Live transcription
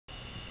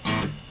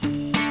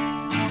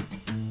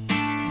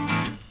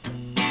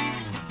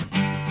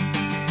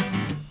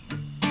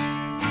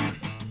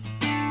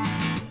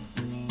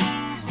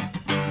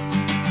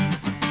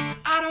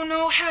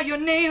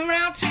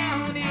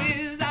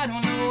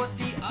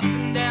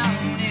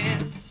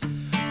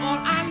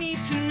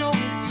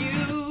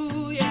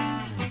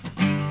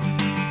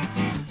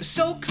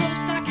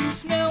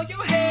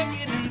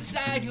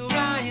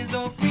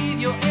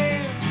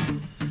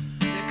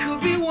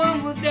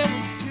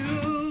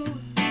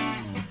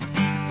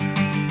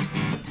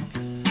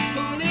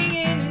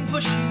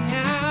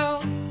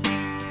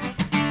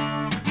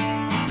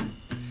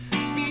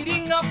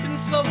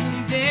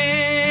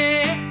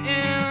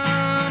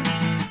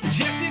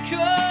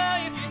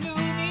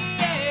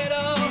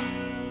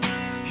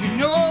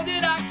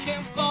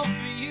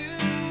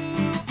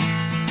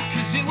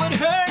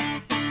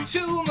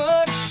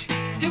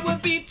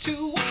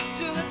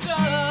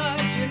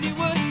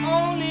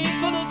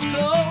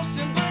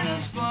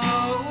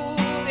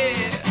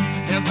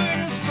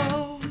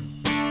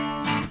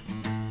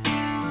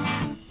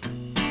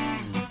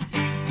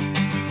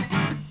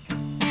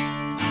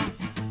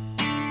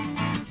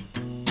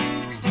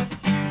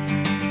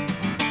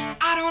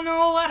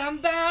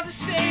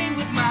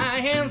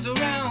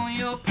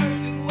your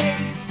perfect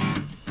waist.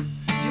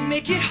 You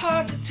make it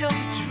hard to tell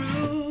the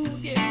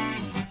truth, yeah.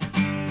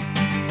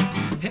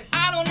 And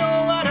I don't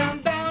know what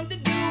I'm bound to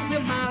do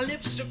when my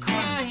lips are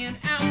crying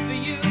out for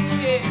you,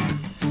 yeah.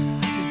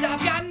 'Cause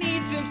I've got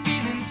needs and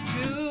feelings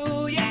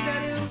too, yes I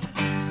do.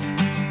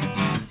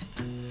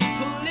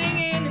 Pulling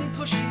in and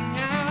pushing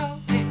out,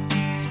 yeah.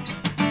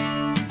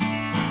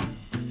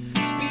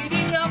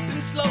 Speeding up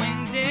and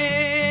slowing down.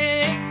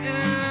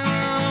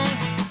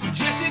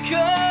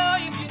 Jessica,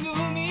 if you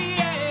knew me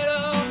at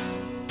all,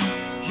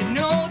 you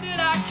know that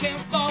I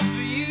can't fall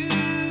for you.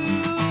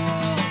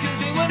 'Cause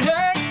it would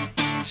hurt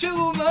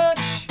too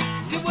much,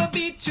 it would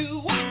be too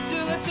hot to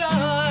the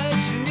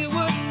touch, and it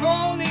would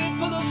only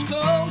pull us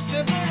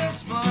closer, burn us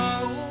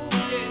both,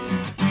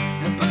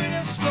 yeah, and burn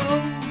us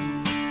both.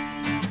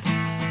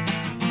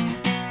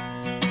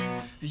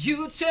 You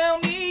tell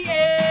me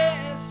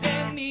yes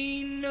and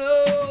me no.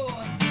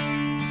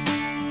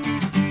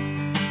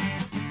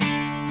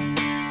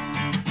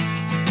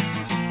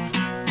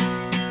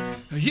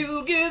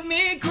 You give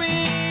me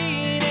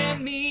green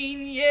and mean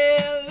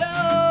yellow.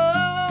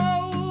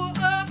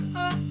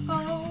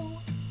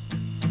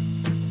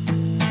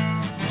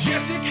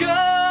 Jessica,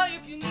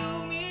 if you knew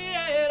me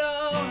at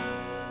all,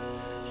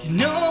 you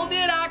know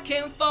that I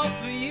can't fall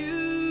for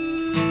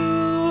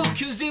you.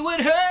 'Cause it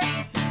would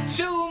hurt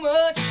too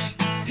much,